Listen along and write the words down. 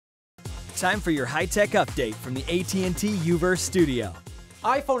Time for your high-tech update from the AT&T UVerse studio.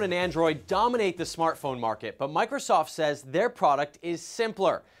 iPhone and Android dominate the smartphone market, but Microsoft says their product is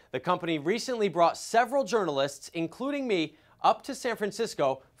simpler. The company recently brought several journalists, including me, up to San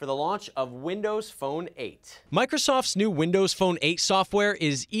Francisco for the launch of Windows Phone 8. Microsoft's new Windows Phone 8 software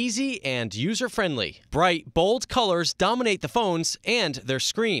is easy and user-friendly. Bright, bold colors dominate the phones and their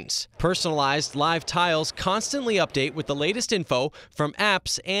screens. Personalized live tiles constantly update with the latest info from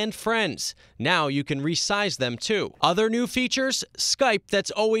apps and friends. Now you can resize them too. Other new features: Skype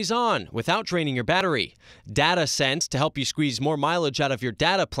that's always on without draining your battery, Data Sense to help you squeeze more mileage out of your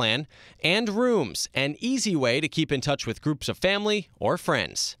data plan, and Rooms, an easy way to keep in touch with groups of family or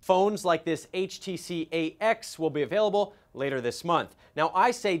friends. Phones like this HTC AX will be available later this month. Now,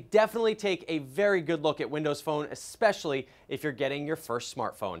 I say definitely take a very good look at Windows Phone, especially if you're getting your first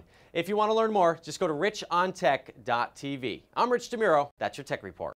smartphone. If you want to learn more, just go to richontech.tv. I'm Rich DeMuro. That's your Tech Report.